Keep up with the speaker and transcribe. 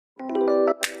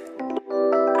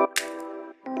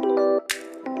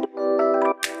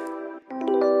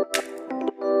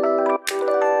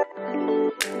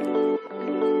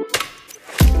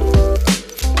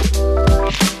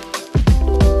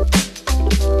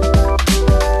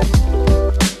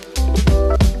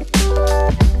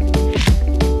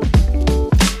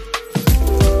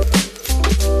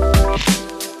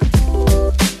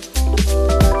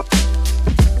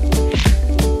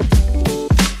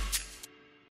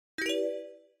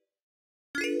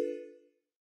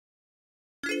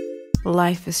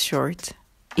Life is short.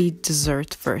 Eat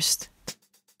dessert first.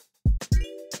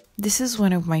 This is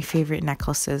one of my favorite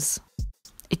necklaces.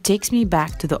 It takes me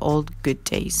back to the old good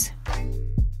days.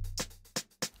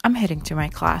 I'm heading to my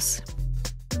class.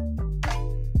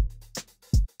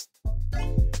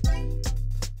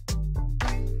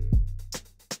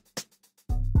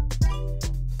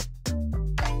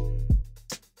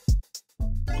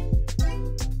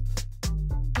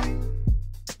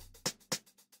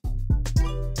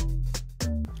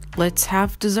 Let's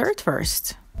have dessert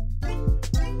first.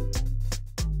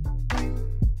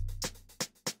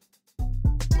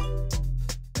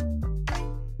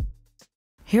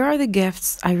 Here are the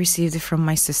gifts I received from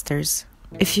my sisters.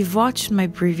 If you've watched my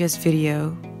previous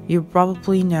video, you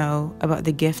probably know about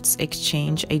the gifts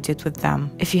exchange I did with them.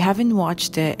 If you haven't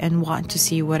watched it and want to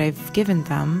see what I've given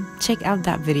them, check out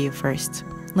that video first.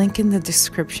 Link in the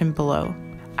description below.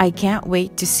 I can't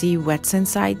wait to see what's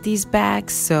inside these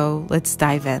bags, so let's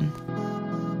dive in.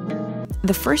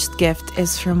 The first gift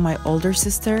is from my older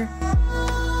sister.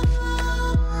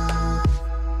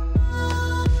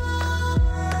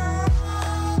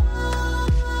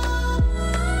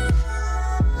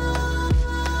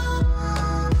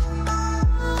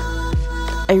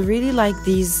 I really like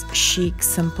these chic,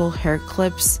 simple hair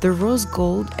clips. The rose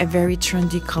gold, a very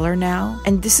trendy color now.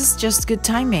 And this is just good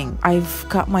timing. I've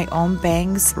got my own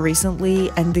bangs recently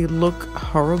and they look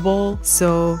horrible.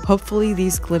 So hopefully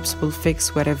these clips will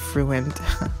fix what I've ruined.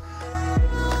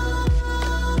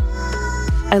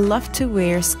 I love to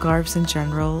wear scarves in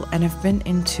general, and I've been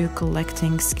into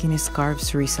collecting skinny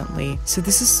scarves recently, so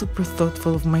this is super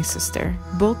thoughtful of my sister.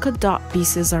 Polka dot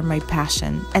pieces are my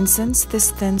passion, and since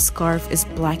this thin scarf is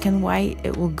black and white,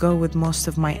 it will go with most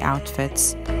of my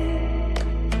outfits.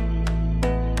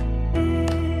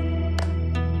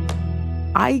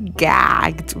 I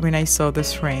gagged when I saw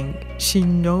this ring. She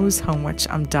knows how much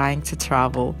I'm dying to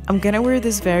travel. I'm gonna wear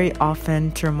this very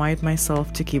often to remind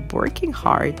myself to keep working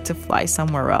hard to fly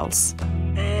somewhere else.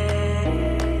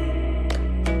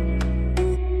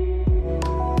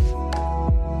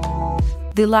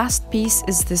 The last piece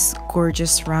is this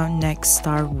gorgeous round neck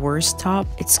Star Wars top.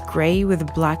 It's gray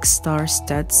with black star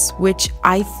studs, which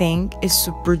I think is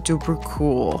super duper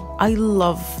cool. I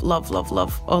love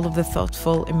all of the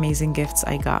thoughtful, amazing gifts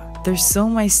I got. They're so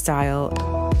my style.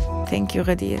 Thank you,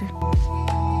 Ghadir.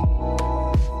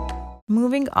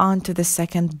 Moving on to the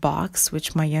second box,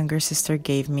 which my younger sister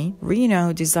gave me.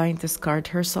 Reno designed this card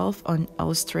herself on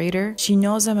Illustrator. She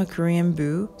knows I'm a Korean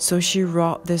boo, so she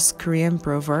wrote this Korean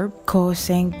proverb,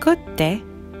 고생 끝에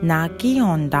낙이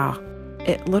온다.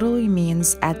 It literally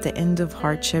means at the end of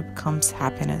hardship comes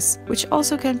happiness, which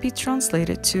also can be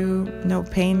translated to no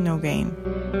pain, no gain.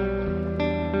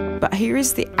 But here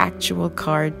is the actual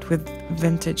card with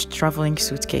vintage traveling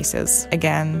suitcases.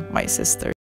 Again, my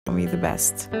sister showed me the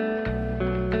best.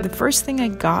 The first thing I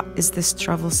got is this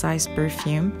travel size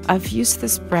perfume. I've used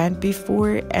this brand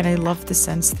before and I love the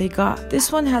scents they got.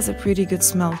 This one has a pretty good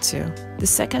smell too. The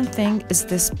second thing is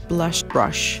this blush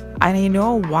brush. And I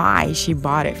know why she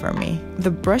bought it for me. The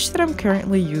brush that I'm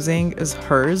currently using is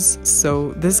hers,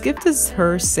 so this gift is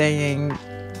her saying,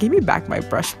 "Give me back my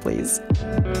brush, please."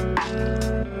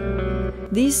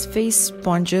 These face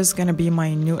sponges gonna be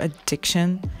my new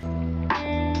addiction.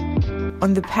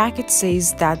 On the pack it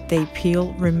says that they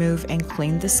peel, remove, and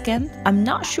clean the skin. I'm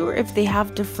not sure if they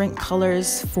have different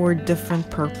colors for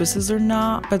different purposes or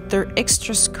not, but they're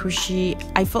extra squishy.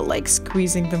 I felt like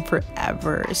squeezing them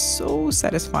forever. It's so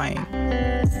satisfying.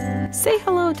 Say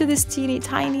hello to this teeny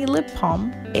tiny lip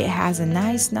balm. It has a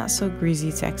nice, not so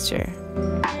greasy texture.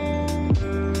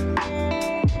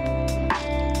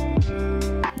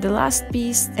 The last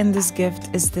piece in this gift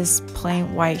is this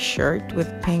plain white shirt with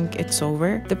pink "it's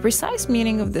over." The precise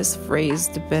meaning of this phrase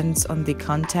depends on the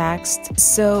context,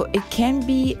 so it can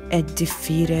be a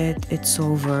defeated "it's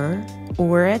over"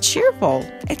 or a cheerful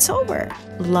 "it's over."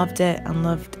 Loved it and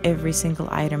loved every single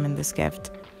item in this gift.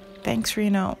 Thanks,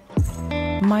 Reno.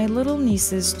 My little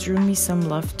nieces drew me some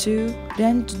love too.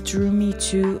 Then drew me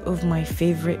two of my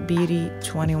favorite Beauty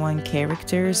 21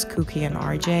 characters, Cookie and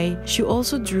RJ. She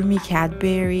also drew me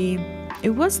Cadbury. It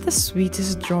was the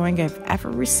sweetest drawing I've ever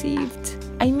received.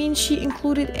 I mean, she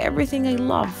included everything I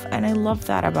love, and I love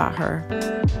that about her.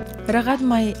 Ragad,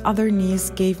 my other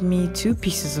niece, gave me two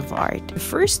pieces of art. The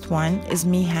first one is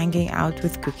me hanging out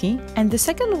with Cookie, and the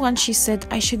second one she said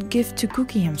I should give to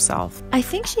Cookie himself. I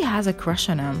think she has a crush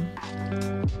on him.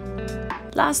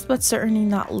 Last but certainly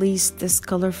not least, this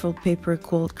colorful paper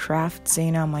quilt craft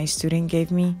Zaina, my student, gave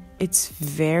me. It's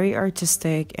very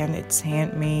artistic and it's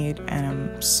handmade and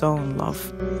I'm so in love.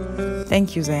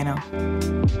 Thank you, Zaina.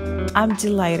 I'm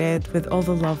delighted with all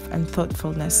the love and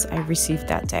thoughtfulness I received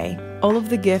that day. All of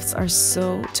the gifts are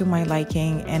so to my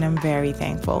liking and I'm very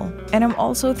thankful. And I'm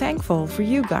also thankful for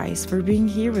you guys for being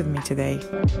here with me today.